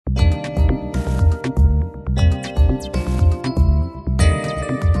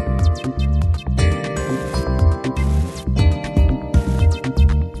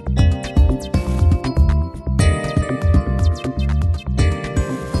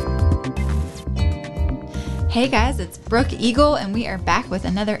Hey guys, it's Brooke Eagle, and we are back with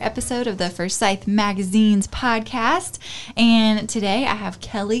another episode of the Forsyth Magazine's podcast. And today I have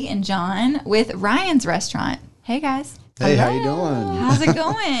Kelly and John with Ryan's Restaurant. Hey guys. Hey, Hello. how you doing? How's it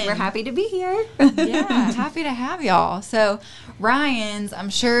going? We're happy to be here. Yeah, happy to have y'all. So Ryan's, I'm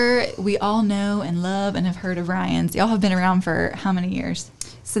sure we all know and love and have heard of Ryan's. Y'all have been around for how many years?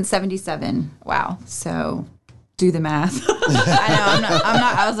 Since 77. Wow. So do the math. I know, I'm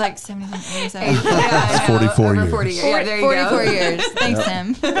not, I was like 77, 87. Yeah, 44 over years. 40 years. Yeah, there you 44 go. years. Thanks,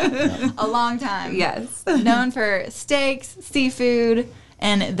 Tim. A long time. Yes. Known for steaks, seafood,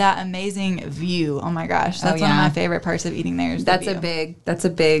 and that amazing view. Oh my gosh, that's one of my favorite parts of eating there. Is That's the a view.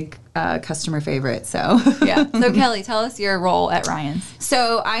 big customer favorite. So Yeah. So Kelly, tell us your role at Ryan's.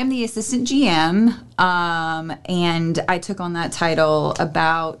 So I'm the assistant GM, and I took on that title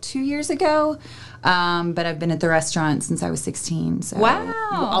about 2 years ago. But I've been at the restaurant since I was 16. So Wow.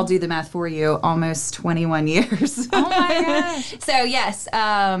 I'll do the math for you. Almost 21 years. Oh my gosh. So yes,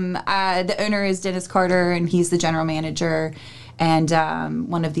 the owner is Dennis Carter, and he's the general manager. And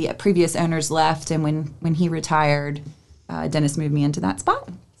one of the previous owners left, and when he retired, Dennis moved me into that spot.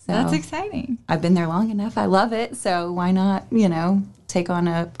 So That's exciting. I've been there long enough. I love it. So why not, take on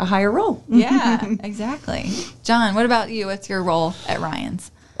a higher role? Yeah, exactly. John, what about you? What's your role at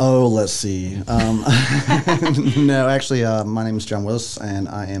Ryan's? Oh, let's see. No, actually, my name is John Willis, and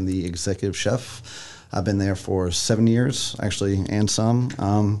I am the executive chef. I've been there for 7 years, actually, and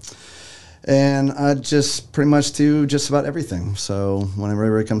some. And I just pretty much do just about everything. So whenever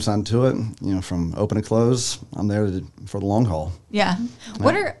everybody comes down to it, from open to close, I'm there for the long haul. Yeah.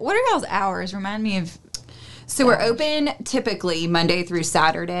 What are y'all's hours? Remind me of. So we're open typically Monday through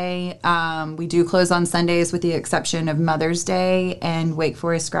Saturday. We do close on Sundays with the exception of Mother's Day and Wake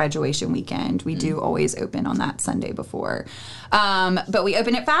Forest graduation weekend. We do always open on that Sunday before. But we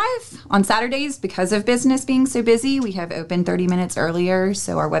open at 5 on Saturdays because of business being so busy. We have opened 30 minutes earlier.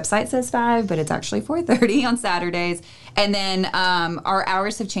 So our website says 5, but it's actually 4:30 on Saturdays. And then our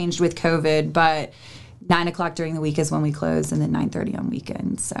hours have changed with COVID, but 9 o'clock during the week is when we close, and then 9:30 on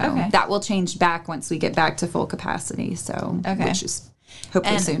weekends. So that will change back once we get back to full capacity. So, which is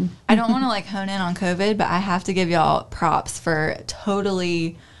hopefully And soon. I don't want to hone in on COVID, but I have to give y'all props for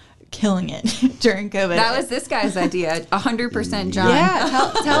totally killing it during COVID. That was this guy's idea, 100% John.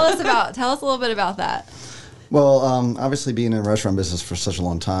 Yeah, tell us a little bit about that. Well, obviously being in the restaurant business for such a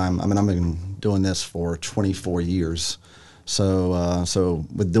long time, I've been doing this for 24 years. So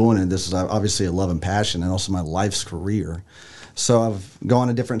with doing it, this is obviously a love and passion, and also my life's career. So I've gone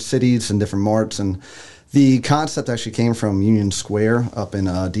to different cities and different marts, and the concept actually came from Union Square up in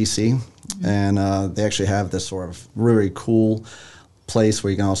D.C., and they actually have this sort of really cool place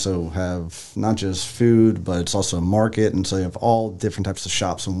where you can also have not just food, but it's also a market, and so you have all different types of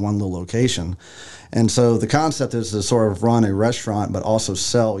shops in one little location. And so the concept is to sort of run a restaurant, but also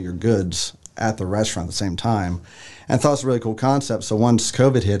sell your goods at the restaurant at the same time. And I thought it was a really cool concept. So once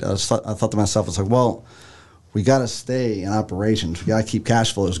COVID hit, I thought to myself, it's like, well, we got to stay in operations. We got to keep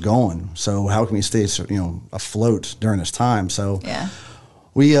cash flows going. So how can we stay, afloat during this time? So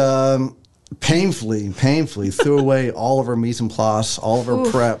we painfully threw away all of our mise en place, all of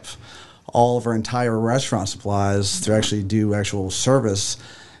our prep, all of our entire restaurant supplies to actually do actual service.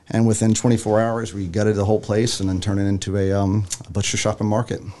 And within 24 hours, we gutted the whole place and then turned it into a butcher shop and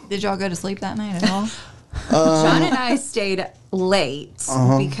market. Did y'all go to sleep that night at all? John and I stayed late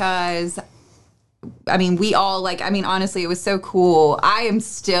because, we all, honestly, it was so cool. I am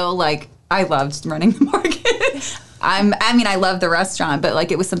still, I loved running the market. I love the restaurant,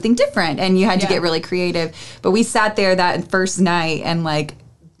 but, it was something different, and you had to get really creative. But we sat there that first night, and,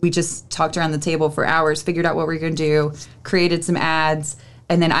 we just talked around the table for hours, figured out what we were going to do, created some ads.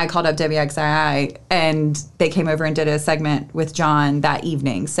 And then I called up WXII, and they came over and did a segment with John that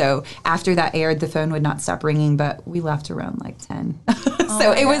evening. So after that aired, the phone would not stop ringing, but we left around 10.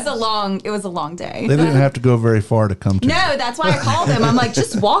 So it was a long day. They didn't have to go very far to come to you. No, that's why I called him. I'm like,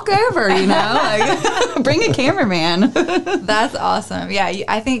 just walk over, bring a cameraman. That's awesome. Yeah,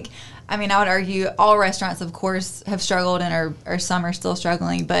 I think. I would argue all restaurants, of course, have struggled and or some are still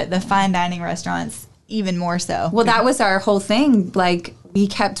struggling, but the fine dining restaurants even more so. Well, that was our whole thing. We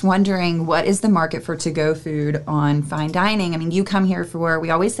kept wondering, what is the market for to-go food on fine dining? You come here for, we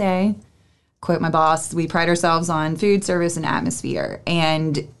always say, quote my boss, we pride ourselves on food, service, and atmosphere.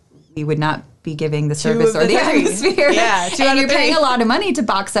 And we would not be giving the service or the atmosphere. Yeah, and you're paying a lot of money to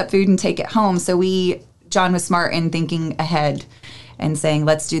box up food and take it home. So John was smart in thinking ahead and saying,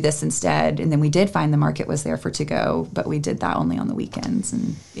 let's do this instead. And then we did find the market was there for to-go, but we did that only on the weekends.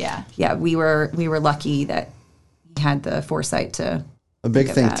 And we were lucky that he had the foresight to A big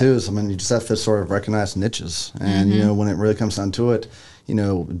of thing that. too is, I mean, you just have to sort of recognize niches, and you know, when it really comes down to it, you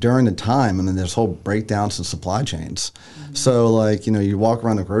know, during the time, I mean, there's whole breakdowns in supply chains. So, like, you know, you walk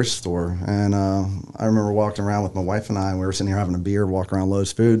around the grocery store, and I remember walking around with my wife and I, and we were sitting here having a beer, walking around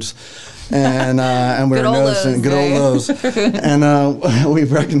Lowe's Foods, and we Good were old noticing Lowe's, good right? old Lowe's, and we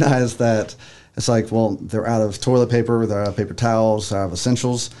recognized that it's like, well, they're out of toilet paper, they're out of paper towels, they're out of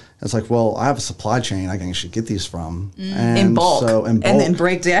essentials. It's like, well, I have a supply chain I can actually get these from. And In bulk. So, in bulk. And then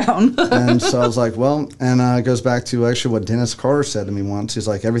break down. And so I was like, well, and it goes back to actually what Dennis Carter said to me once. He's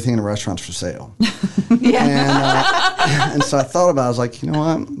like, everything in a restaurant's for sale. And so I thought about it. I was like, you know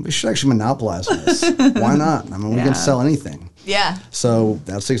what? We should actually monopolize this. Why not? I mean, we Yeah. can sell anything. Yeah. So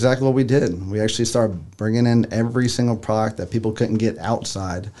that's exactly what we did. We actually started bringing in every single product that people couldn't get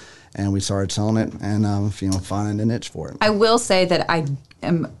outside, and we started selling it and, you know, finding a niche for it. I will say that I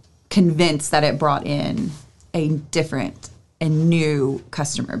am convinced that it brought in a different and new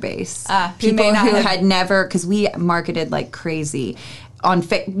customer base. Who may People not who have- had never, because we marketed like crazy on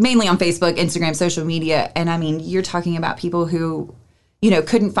mainly on Facebook, Instagram, social media, and I mean, you're talking about people who, you know,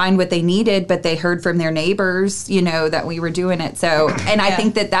 couldn't find what they needed, but they heard from their neighbors, you know, that we were doing it. So, and I Yeah.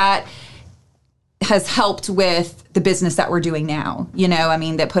 think that has helped with the business that we're doing now. You know, I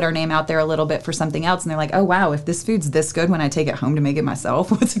mean, that put our name out there a little bit for something else, and they're like, oh wow, if this food's this good when I take it home to make it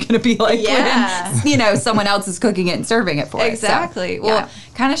myself, what's it going to be like Yeah. when, you know, someone else is cooking it and serving it for Exactly. us? So, Well, yeah.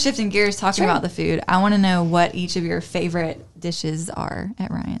 kind of shifting gears, talking Sure. about the food. I want to know what each of your favorite dishes are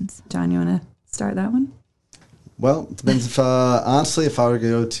at Ryan's. John, you want to start that one? Well, it depends if, honestly, if I were to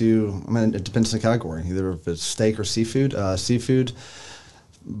go to, I mean, it depends on the category, either if it's steak or seafood. Seafood,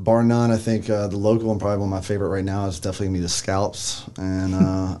 bar none, I think the local and probably one of my favorite right now is definitely going to be the scallops. And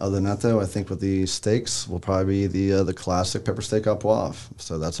other than that, though, I think with the steaks will probably be the classic pepper steak au poivre.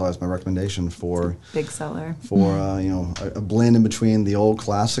 So that's always my recommendation for Big seller. you know, a blend in between the old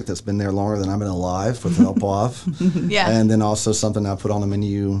classic that's been there longer than I've been alive with the au poivre. Yeah. And then also something I put on the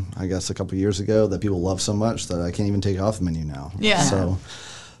menu, I guess, a couple of years ago that people love so much that I can't even take it off the menu now. Yeah. So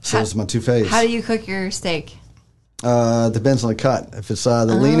those are my two faves. How do you cook your steak? Depends on the cut. If it's the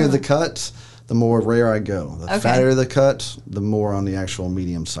leaner the cut, the more rare I go. The Okay. fatter the cut, the more on the actual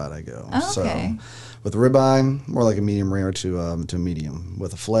medium side I go. Oh, okay. So with ribeye, more like a medium rare to a medium.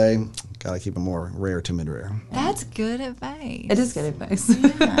 With a fillet, gotta keep it more rare to mid rare. That's good advice. It is good advice.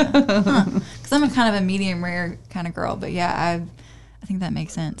 Because I'm a kind of a medium rare kind of girl, but yeah, I think that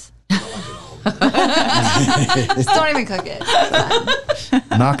makes sense. Just don't even cook it.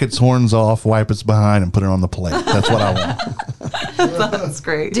 Knock its horns off, wipe its behind, and put it on the plate. That's what I want. That's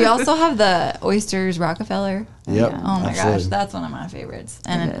great. Do you also have the oysters Rockefeller? Yep. Oh my gosh, absolutely. that's one of my favorites.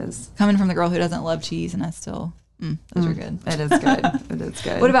 And It is. coming from the girl who doesn't love cheese, and I still, those are good. It is good. It is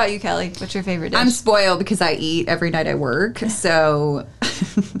good. What about you, Kelly? What's your favorite dish? I'm spoiled because I eat every night I work. So,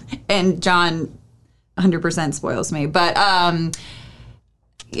 and John 100% spoils me. But,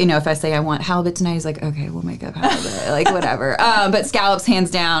 you know, if I say I want halibut tonight, he's like, okay, we'll make up halibut, like whatever. But scallops,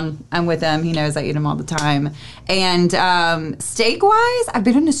 hands down, I'm with him. He knows I eat them all the time. And steak-wise, I've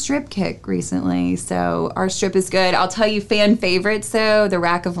been on a strip kick recently. So our strip is good. I'll tell you fan favorites, though. The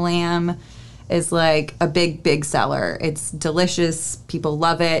rack of lamb is like a big seller. It's delicious. People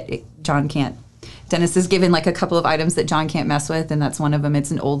love it. John can't. Dennis has given like a couple of items that John can't mess with, and that's one of them.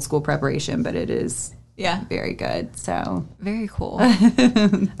 It's an old school preparation, but it is very good. So Very cool.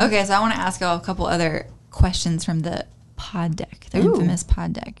 Okay, so I want to ask y'all a couple other questions from the pod deck, the Ooh. infamous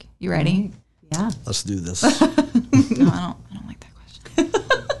pod deck. You ready? yeah. Let's do this. No, I don't like that question.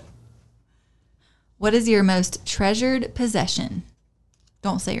 What is your most treasured possession?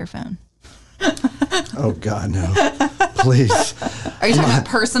 Don't say your phone. Oh God, no! Please. Are you talking about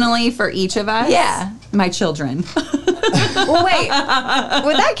personally for each of us? Yeah. My children. Well, wait.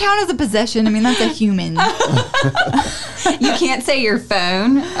 Would that count as a possession? I mean, that's a human. You can't say your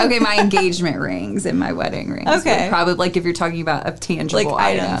phone. Okay, my engagement rings and my wedding rings. Okay. would probably like if you're talking about a tangible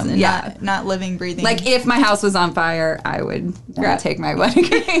Like item. items and yeah. not living, breathing. Like if my house was on fire, I would take my wedding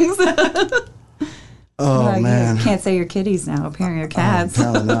rings. Oh Well, man. you can't say your kitties now, apparently your cats.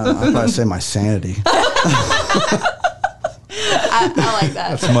 Apparently not. I'd probably say my sanity. I like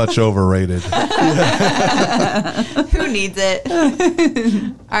that. It's much overrated. Who needs it?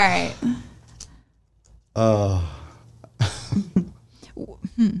 All right.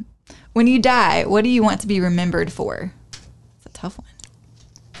 When you die, what do you want to be remembered for? It's a tough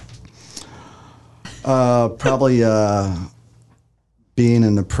one. Probably being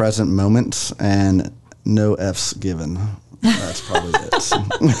in the present moment and no F's given. That's probably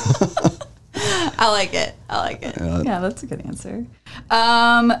it. I like it. I like it. Yeah, that's a good answer.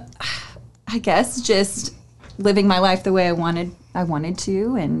 I guess just living my life the way I wanted I wanted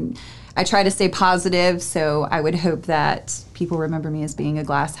to, and I try to stay positive. So I would hope that people remember me as being a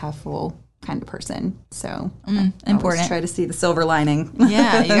glass half full kind of person. So I important. try to see the silver lining.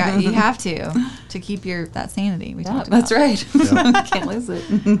 Yeah, you have to keep that sanity. We talked about. That's right. Can't lose it.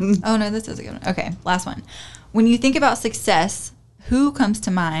 Oh no, this is a good one. Okay, last one. When you think about success, who comes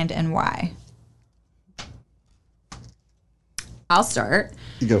to mind and why? I'll start.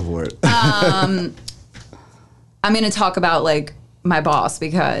 You go for it. I'm going to talk about like my boss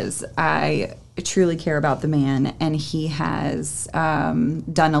because I truly care about the man, and he has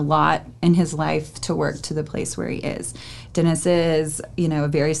done a lot in his life to work to the place where he is. Dennis is, a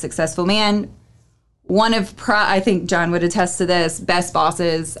very successful man. One of, I think John would attest to this, best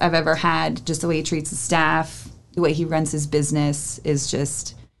bosses I've ever had. Just the way he treats his staff, the way he runs his business is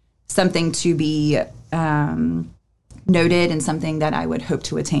just something to be noted, and something that I would hope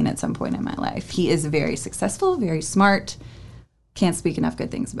to attain at some point in my life. He is very successful, very smart. Can't speak enough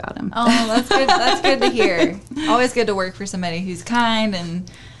good things about him. Oh, that's good. That's good to hear. Always good to work for somebody who's kind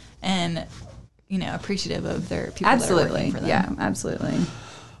and appreciative of their people that are working for them. Yeah, absolutely.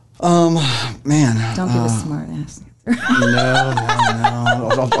 Man. Don't give a smart ass. No.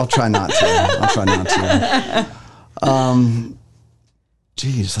 I'll try not to.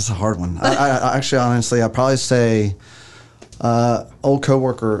 Geez, that's a hard one. I actually, honestly, I'd probably say old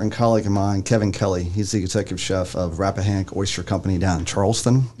coworker and colleague of mine, Kevin Kelly. He's the executive chef of Rappahannock Oyster Company down in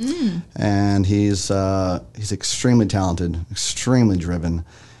Charleston, and he's extremely talented, extremely driven,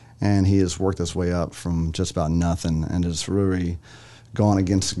 and he has worked his way up from just about nothing and has really gone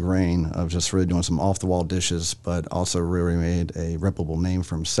against the grain of just really doing some off-the-wall dishes, but also really made a reputable name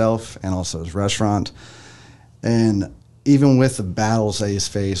for himself and also his restaurant. And even with the battles that he's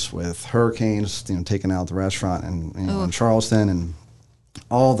faced with hurricanes, taking out the restaurant in Charleston, and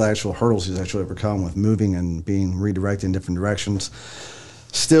all the actual hurdles he's actually overcome with moving and being redirected in different directions,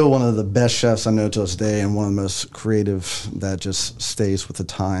 still one of the best chefs I know to this day, and one of the most creative that just stays with the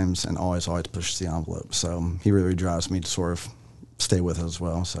times and always pushes the envelope. So he really drives me to sort of stay with it as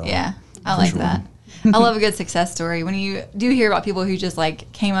well. So yeah, I like that. I love a good success story. When you do hear about people who just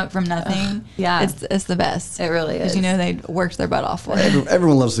like came up from nothing, it's the best. It really is. Because they worked their butt off for it.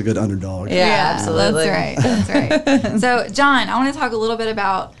 Everyone loves a good underdog. Yeah, absolutely. That's right. So, John, I want to talk a little bit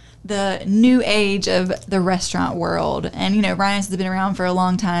about the new age of the restaurant world. And, Ryan's has been around for a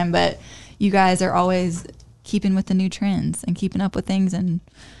long time, but you guys are always keeping with the new trends and keeping up with things and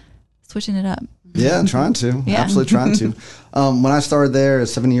switching it up. Yeah, trying to. Yeah. Absolutely trying to. When I started there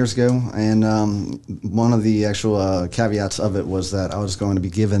 7 years ago, and one of the actual caveats of it was that I was going to be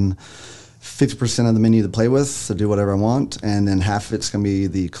given 50% of the menu to play with, to do whatever I want, and then half of it's going to be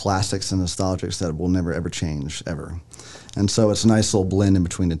the classics and nostalgics that will never, ever change, ever. And so it's a nice little blend in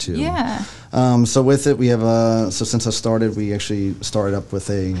between the two. Yeah. So with it, we have, so since I started, we actually started up with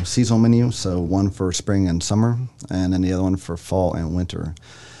a seasonal menu, so one for spring and summer, and then the other one for fall and winter.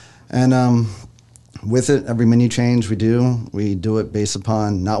 And with it, every menu change we do it based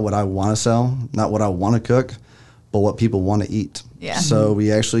upon not what I want to sell, not what I want to cook, but what people want to eat. Yeah. So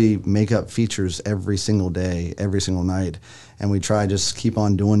we actually make up features every single day, every single night, and we try to just keep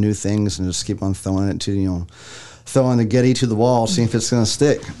on doing new things and just keep on throwing it to, throwing the Getty to the wall, seeing if it's going to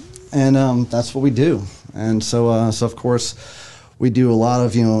stick. And that's what we do. And so of course, we do a lot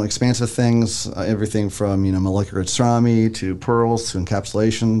of, expansive things, everything from, molecular gastronomy to pearls to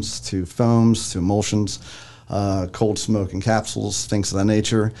encapsulations to foams to emulsions, cold smoke and capsules, things of that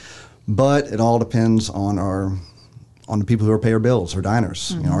nature. But it all depends on the people who pay our bills, our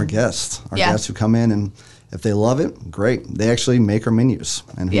diners, our guests, guests who come in, and if they love it, great. They actually make our menus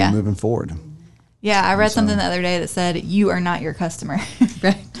and we're moving forward. Yeah, I read something the other day that said, you are not your customer.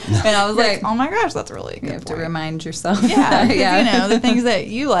 Right. And I was like, oh my gosh, that's really good. You have to remind yourself. Yeah, the things that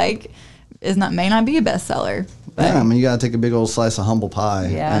you like may not be a bestseller. Yeah, you got to take a big old slice of humble pie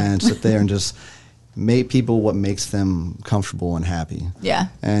and sit there and just make people what makes them comfortable and happy. Yeah.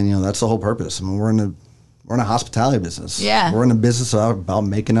 And, that's the whole purpose. We're in a hospitality business. Yeah. We're in a business about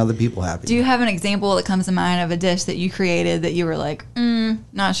making other people happy. Do you have an example that comes to mind of a dish that you created that you were like,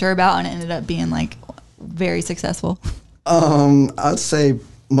 not sure about, and it ended up being like very successful? I'd say,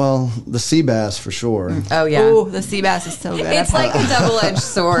 the sea bass for sure. Oh yeah. Ooh, the sea bass is so good. It's like a double-edged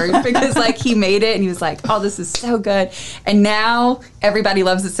sword because he made it and he was like, oh, this is so good. And now everybody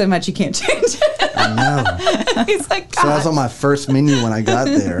loves it so much you can't change it. I know. He's like, God. So that was on my first menu when I got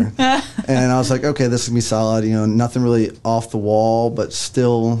there. And I was like, okay, this is gonna be solid, nothing really off the wall, but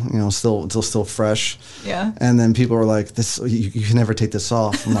still, still fresh. Yeah. And then people were like, this, you can never take this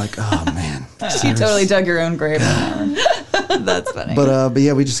off. I'm like, oh man. You totally dug your own grave. That's funny. But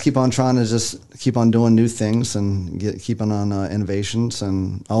yeah, we just keep on trying to just keep on doing new things and keep on innovations,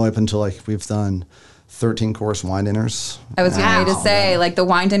 and all the way up until like we've done 13 course wine dinners. I was getting ready to say, like, the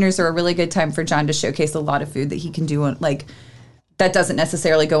wine dinners are a really good time for John to showcase a lot of food that he can do, like, that doesn't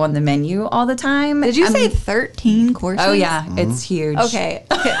necessarily go on the menu all the time. Did you say 13 courses? Oh, yeah. It's huge. Okay.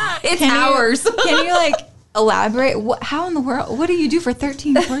 It's ours. Can you, like, elaborate? How in the world? What do you do for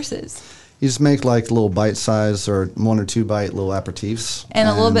 13 courses? You just make like little bite size or 1 or 2 bite little aperitifs. And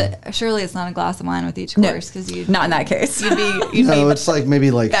a little bit, surely it's not a glass of wine with each course, because you'd Not in that case. you'd be It's like maybe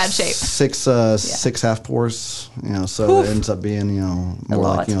like bad shape. six half pours, so it ends up being, more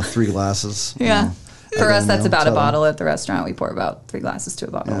like, 3 glasses. Yeah. For us, that's about a so- bottle at the restaurant. We pour about 3 glasses to a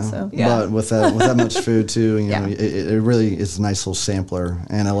bottle. So But with that much food too, Yeah. it really is a nice little sampler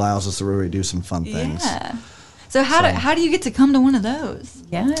and allows us to really do some fun things. Yeah. So how do you get to come to one of those?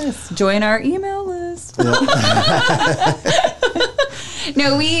 Yes, join our email list.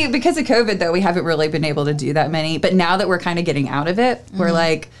 No, because of COVID though, we haven't really been able to do that many. But now that we're kind of getting out of it, we're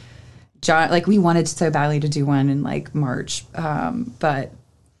like, John, like we wanted so badly to do one in like March, but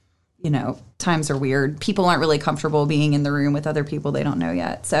times are weird. People aren't really comfortable being in the room with other people they don't know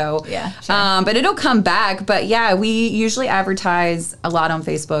yet. So Yeah, sure. but it'll come back. But yeah, we usually advertise a lot on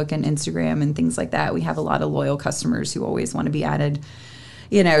Facebook and Instagram and things like that. We have a lot of loyal customers who always want to be added,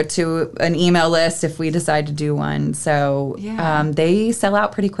 to an email list if we decide to do one. So Yeah. they sell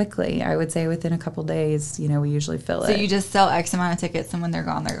out pretty quickly. I would say within a couple days, we usually fill So it. you just sell X amount of tickets, and when they're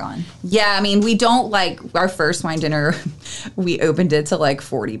gone, they're gone. Yeah, I mean, we don't like our first wine dinner. We opened it to like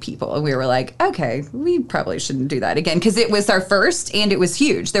 40 people, and we were like, okay, we probably shouldn't do that again because it was our first and it was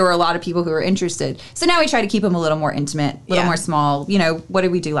huge. There were a lot of people who were interested. So now we try to keep them a little more intimate, a little Yeah. more small. What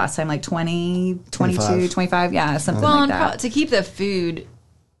did we do last time? Like 20, 22, 25? Yeah, something Well, like and that. to keep the food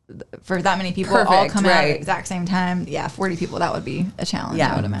for that many people all Perfect, coming out at the right. exact same time, 40 people, that would be a challenge.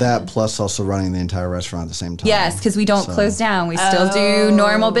 Yeah. I would imagine. That plus also running the entire restaurant at the same time. Yes, because we don't close down. We still do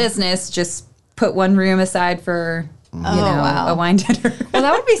normal business. Just put one room aside for wow. a wine dinner. Well,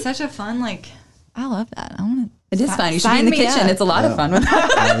 that would be such a fun, I love that. I want to. It is fun. You should be in the kitchen. It's a lot of fun with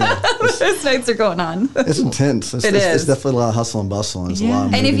that. Those nights are going on. It's intense. It's is. definitely a lot of hustle and bustle. And there's a lot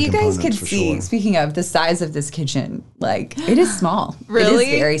of And if moving you guys could components for see, sure. speaking of the size of this kitchen, it is small. Really?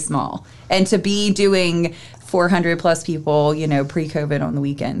 It is very small. And to be doing 400 plus people, pre-COVID on the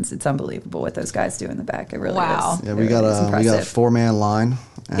weekends, it's unbelievable what those guys do in the back. It really Wow. is. Yeah, It we got really is a impressive. 4-man line.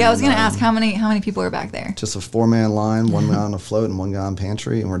 Yeah, I was going to and, ask how many people are back there. just a 4-man line, 1 guy on the float and 1 guy on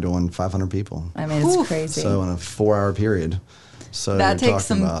pantry, and we're doing 500 people. I mean, it's crazy. So in a 4-hour period. So That you're takes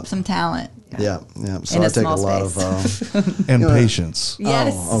talking about, some talent. Yeah. So In I a take a small lot space. of. And patience.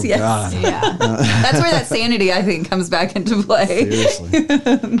 yes, oh yes. God. Yeah. That's where that sanity, I think, comes back into play.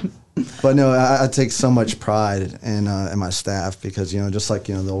 Seriously. But no, I take so much pride in my staff because just like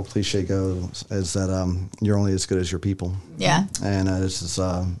the old cliche goes is that you're only as good as your people. Yeah. And this is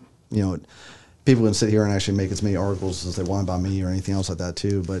people can sit here and actually make as many articles as they want about me or anything else like that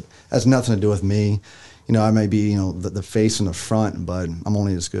too, but it has nothing to do with me. I may be the face in the front, but I'm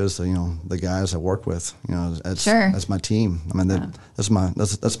only as good as the guys I work with. That's my team. I mean that's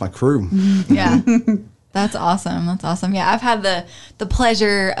my crew. Yeah. That's awesome. That's awesome. Yeah, I've had the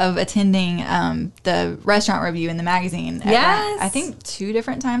pleasure of attending the restaurant review in the magazine. Yes. I think 2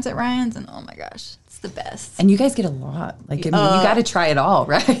 different times at Ryan's, and oh my gosh, it's the best. And you guys get a lot. You got to try it all,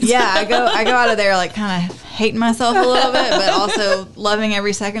 right? Yeah, I go out of there kind of hating myself a little bit, but also loving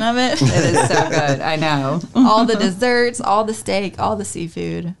every second of it. It is so good. I know. All the desserts, all the steak, all the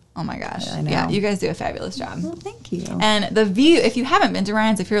seafood. Oh my gosh. I know. Yeah, you guys do a fabulous job. Well, thank you. And the view, if you haven't been to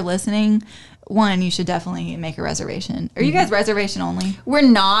Ryan's, if you're listening, one, you should definitely make a reservation. Are you guys reservation only? We're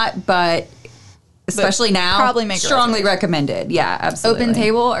not, but especially now, probably make a strongly recommended. Yeah, absolutely. Open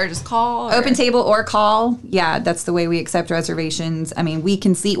table or just call? Or? Open table or call. Yeah, that's the way we accept reservations. I mean, we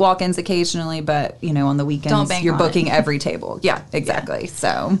can seat walk-ins occasionally, but on the weekends, Don't bank you're on booking it. every table. Yeah, exactly.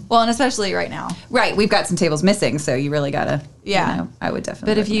 So, Well, and especially right now. right, we've got some tables missing, so you really gotta. Yeah. I would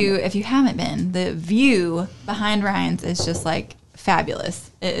definitely. But recommend it. if you haven't been, the view behind Ryan's is just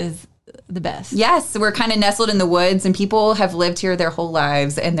fabulous. It is the best. Yes, we're kind of nestled in the woods, and people have lived here their whole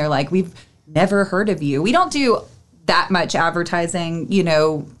lives, and they're like, we've never heard of you. We don't do that much advertising,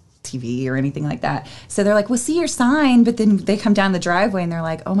 TV or anything like that. So they're like, we'll see your sign, but then they come down the driveway and they're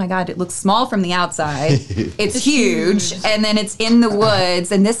like, oh my God, it looks small from the outside. It's huge. And then it's in the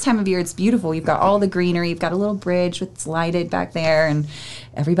woods. And this time of year, it's beautiful. You've got all the greenery. You've got a little bridge that's lighted back there. And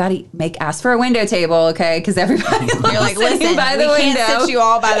everybody ask for a window table, okay? Because everybody You're like, listen, by we the can't window. sit you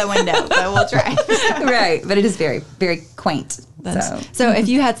all by the window, but we'll try. Right. But it is very, very quaint. So if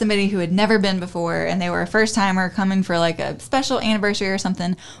you had somebody who had never been before and they were a first timer coming for like a special anniversary or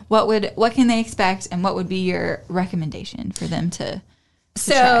something, what can they expect, and what would be your recommendation for them to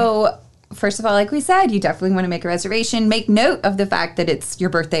try? First of all, like we said, you definitely want to make a reservation. Make note of the fact that it's your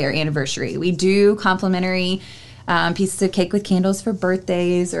birthday or anniversary. We do complimentary pieces of cake with candles for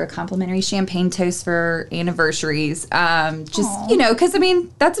birthdays, or a complimentary champagne toast for anniversaries. Because,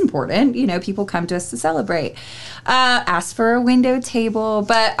 that's important. People come to us to celebrate. Ask for a window table.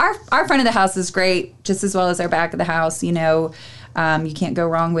 But our front of the house is great, just as well as our back of the house. You can't go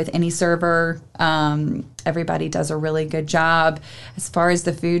wrong with any server. Everybody does a really good job. As far as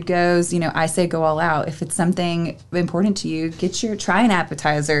the food goes, I say go all out. If it's something important to you, try an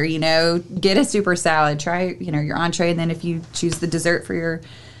appetizer, get a super salad, try, your entree. And then if you choose the dessert for your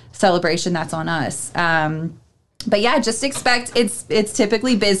celebration, that's on us. But yeah, just expect it's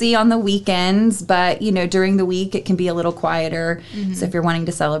typically busy on the weekends, but during the week it can be a little quieter. Mm-hmm. So if you're wanting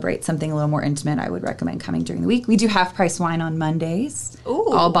to celebrate something a little more intimate, I would recommend coming during the week. We do half price wine on Mondays.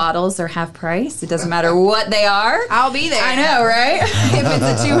 Ooh. All bottles are half price. It doesn't matter what they are. I'll be there. I know, right? If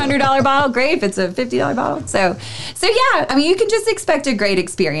it's a $200 bottle, great. If it's a $50 bottle, so yeah. You can just expect a great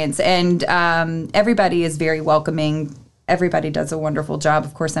experience, and everybody is very welcoming. Everybody does a wonderful job.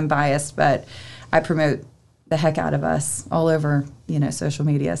 Of course, I'm biased, but I promote the heck out of us all over, social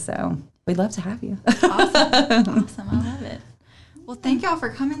media. So we'd love to have you. Awesome. I love it. Well, thank y'all for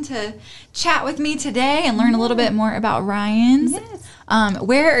coming to chat with me today and learn a little bit more about Ryan's. Yes.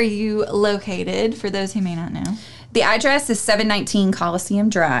 Where are you located, for those who may not know? The address is 719 Coliseum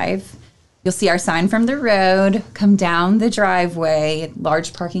Drive. You'll see our sign from the road. Come down the driveway,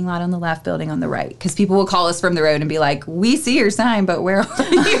 large parking lot on the left, building on the right. Because people will call us from the road and be like, "We see your sign, but where are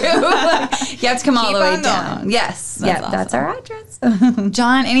you?" You have to come all the way down. Yes. That's our address.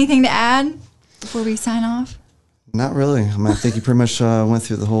 John, anything to add before we sign off? Not really. I think you pretty much went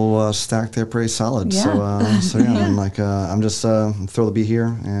through the whole stack there pretty solid. Yeah. I'm just thrilled to be here,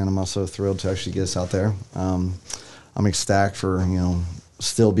 and I'm also thrilled to actually get us out there. I'm ecstatic for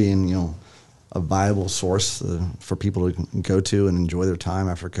still being a viable source for people to go to and enjoy their time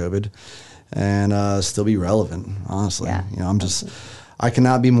after COVID, and still be relevant. Honestly, I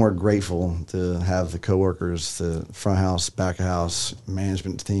cannot be more grateful to have the coworkers, the front house, back of house,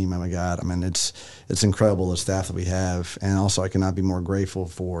 management team. Oh my God, it's incredible, the staff that we have, and also I cannot be more grateful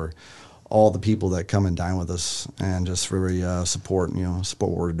for all the people that come and dine with us and just really support what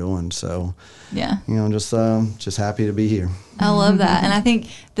we're doing. So yeah, just happy to be here. I love that. And I think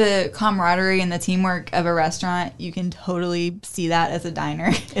the camaraderie and the teamwork of a restaurant, you can totally see that as a diner,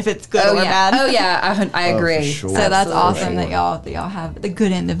 if it's good or bad. Oh yeah, I agree. Sure. So that's awesome that y'all have the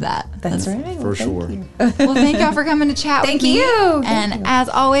good end of that. That's right. For sure. Well, thank y'all for coming to chat with me. Thank you. As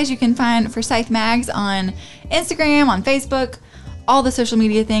always, you can find Forsyth Mags on Instagram, on Facebook, all the social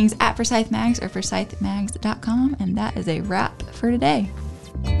media things at Forsyth Mags or forsythmags.com. And that is a wrap for today.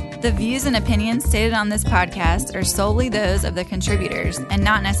 The views and opinions stated on this podcast are solely those of the contributors and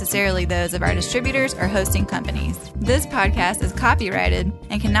not necessarily those of our distributors or hosting companies. This podcast is copyrighted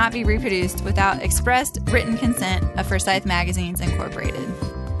and cannot be reproduced without expressed written consent of Forsyth Magazines Incorporated.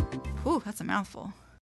 Ooh, that's a mouthful.